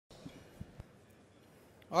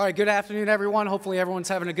All right, good afternoon, everyone. Hopefully everyone's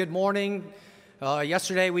having a good morning.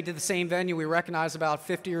 Yesterday we did the same venue. We recognized about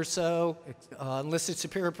 50 or so enlisted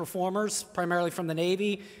superior performers, primarily from the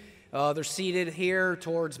Navy. They're seated here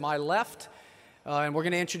towards my left, and we're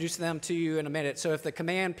going to introduce them to you in a minute. So if the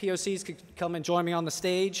command POCs could come and join me on the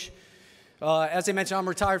stage. As I mentioned, I'm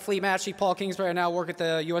retired Fleet Master Chief Paul Kingsbury. I now work at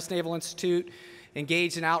the U.S. Naval Institute,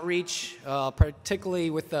 engaged in outreach, particularly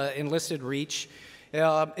with the enlisted reach.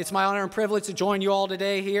 It's my honor and privilege to join you all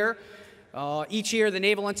today here. Each year, the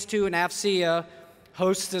Naval Institute and AFCEA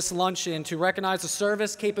hosts this luncheon to recognize the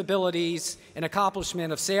service, capabilities, and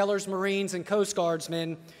accomplishment of sailors, Marines, and Coast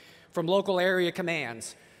Guardsmen from local area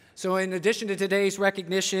commands. So in addition to today's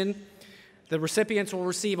recognition, the recipients will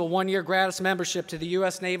receive a one-year gratis membership to the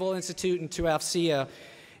U.S. Naval Institute and to AFCEA.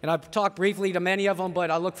 And I've talked briefly to many of them, but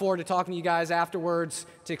I look forward to talking to you guys afterwards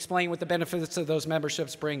to explain what the benefits of those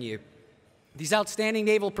memberships bring you. These outstanding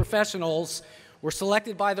naval professionals were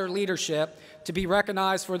selected by their leadership to be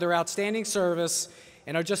recognized for their outstanding service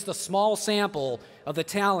and are just a small sample of the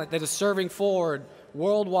talent that is serving forward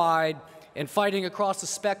worldwide and fighting across the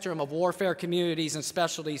spectrum of warfare communities and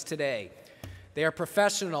specialties today. They are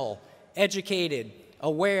professional, educated,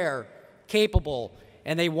 aware, capable,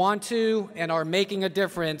 and they want to and are making a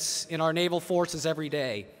difference in our naval forces every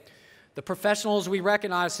day. The professionals we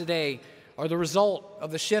recognize today are the result of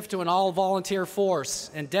the shift to an all-volunteer force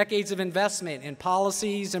and decades of investment in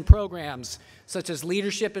policies and programs such as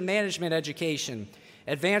leadership and management education,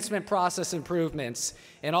 advancement process improvements,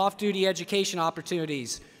 and off-duty education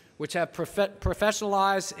opportunities, which have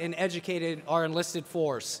professionalized and educated our enlisted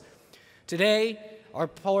force. Today, our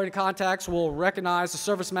point of contacts will recognize the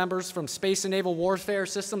service members from Space and Naval Warfare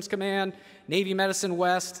Systems Command, Navy Medicine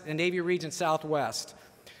West, and Navy Region Southwest.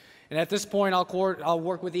 And at this point, I'll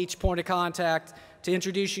work with each point of contact to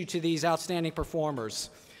introduce you to these outstanding performers.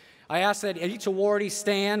 I ask that each awardee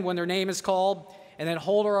stand when their name is called, and then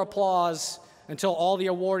hold our applause until all the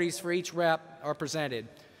awardees for each rep are presented.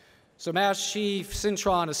 So Master Chief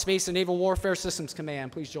Cintron of Space and Naval Warfare Systems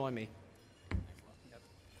Command, please join me.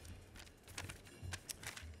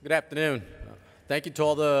 Good afternoon. Thank you to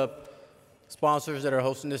all the sponsors that are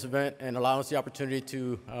hosting this event and allowing us the opportunity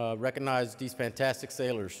to recognize these fantastic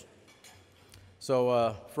sailors.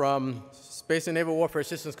 So from Space and Naval Warfare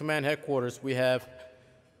Systems Command Headquarters, we have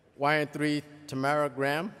YN3 Tamara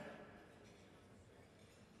Graham.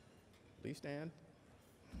 Please stand.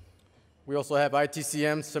 We also have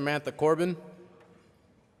ITCM Samantha Corbin.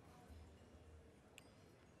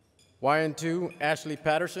 YN2 Ashley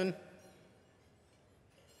Patterson.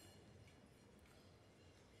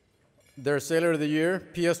 Their Sailor of the Year,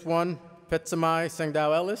 PS1 Petsamai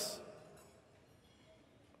Sengdao Ellis.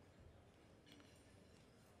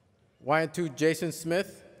 YN2 Jason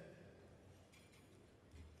Smith.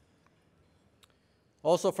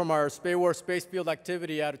 Also from our Spaywar Space Field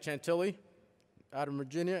activity out of Chantilly, out of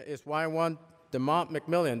Virginia, is YN1 DeMont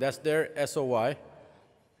McMillian. That's their SOY.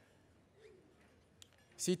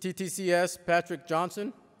 CTTCS Patrick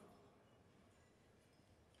Johnson.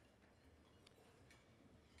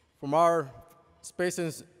 From our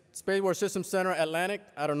Spaywar Systems Center Atlantic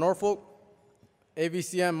out of Norfolk,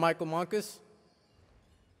 AVCM Michael Monkus.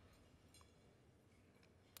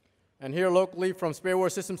 And here locally from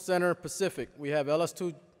Spaywar Systems Center Pacific, we have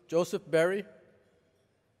LS2 Joseph Berry.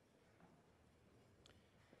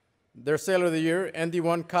 Their Sailor of the Year,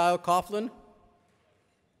 ND1 Kyle Coughlin.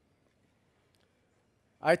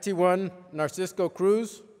 IT1 Narcisco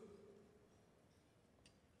Cruz.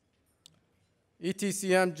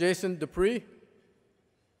 ETCM Jason Dupree.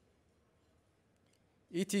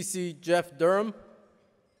 ETC Jeff Durham.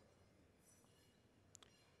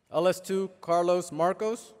 LS2 Carlos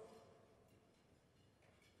Marcos.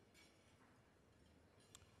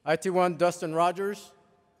 IT1 Dustin Rogers.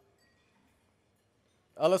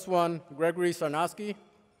 LS1 Gregory Sarnowski.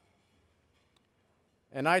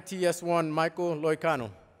 And ITS1 Michael Loicano.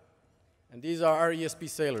 And these are our ESP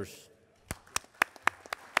sailors.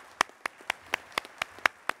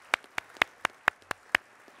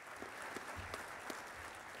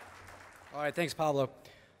 All right, thanks, Pablo.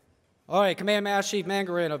 All right, Command Master Chief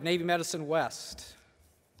Mangaran of Navy Medicine West.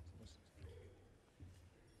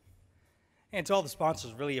 And to all the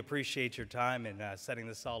sponsors, really appreciate your time in setting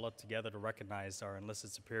this all up together to recognize our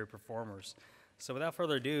enlisted superior performers. So without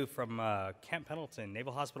further ado, from Camp Pendleton,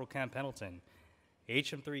 Naval Hospital Camp Pendleton,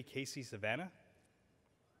 HM3 Casey Savannah,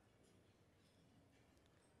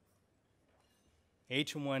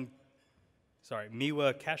 HM1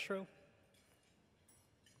 Miwa Castro,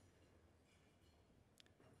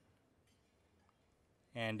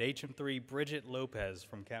 and HM3 Bridget Lopez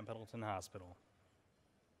from Camp Pendleton Hospital.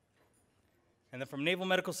 And then from Naval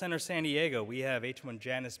Medical Center San Diego, we have HM1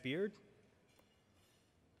 Janice Beard,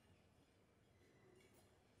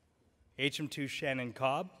 HM2 Shannen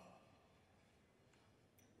Cobb,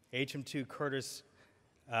 HM2 Curtis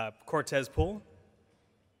Cortez-Poole,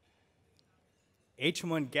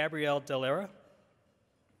 HM1 Gabrielle Deloera,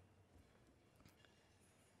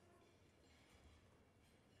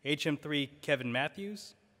 HM3 Kevin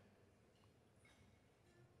Matthews,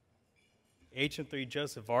 HM3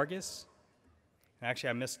 Joseph Vargas.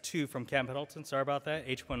 Actually, I missed 2 from Camp Pendleton. Sorry about that.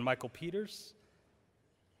 HM1 Michael Peters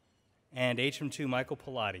and HM2 Michael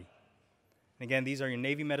Pilati. And again, these are your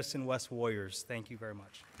Navy Medicine West Warriors. Thank you very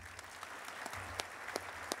much.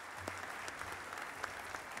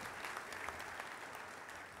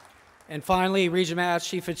 And finally, Region Mass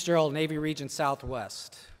Chief Fitzgerald, Navy Region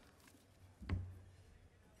Southwest.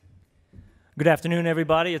 Good afternoon,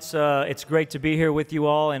 everybody. It's great to be here with you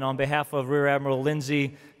all, and on behalf of Rear Admiral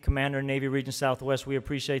Lindsay, Commander, Navy Region Southwest, we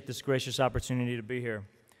appreciate this gracious opportunity to be here.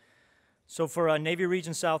 So for Navy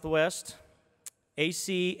Region Southwest,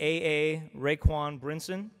 ACAA Raekwon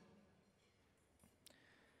Brinson,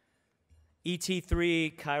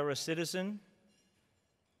 ET3 Kyra Citizen,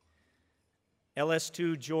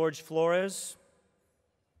 LS2 George Flores,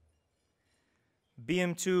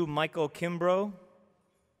 BM2 Michael Kimbrough,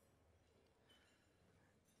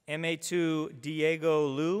 MA2 Diego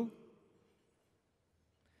Lew,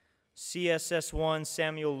 CSS1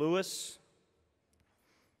 Samuel Lewis,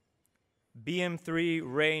 BM3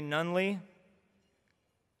 Ray Nunley,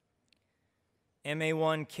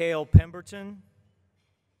 MA1 Kale Pemberton,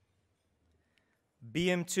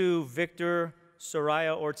 BM2 Victor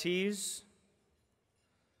Soriaortiz,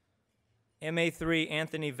 MA3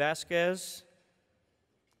 Anthony Vazquez,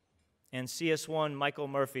 and CS1 Michael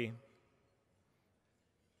Murphy.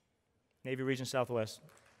 Navy Region Southwest.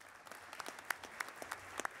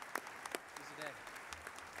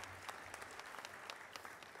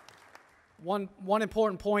 One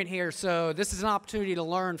important point here. So this is an opportunity to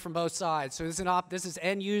learn from both sides. So this is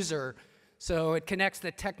end user. So it connects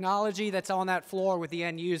the technology that's on that floor with the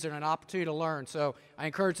end user and an opportunity to learn. So I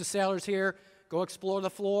encourage the sailors here, go explore the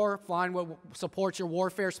floor, find what supports your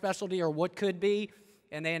warfare specialty or what could be,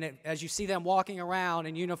 and then as you see them walking around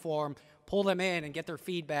in uniform, pull them in and get their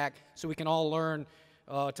feedback so we can all learn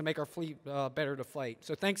to make our fleet better to fight.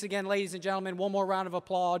 So thanks again, ladies and gentlemen. One more round of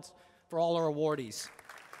applause for all our awardees.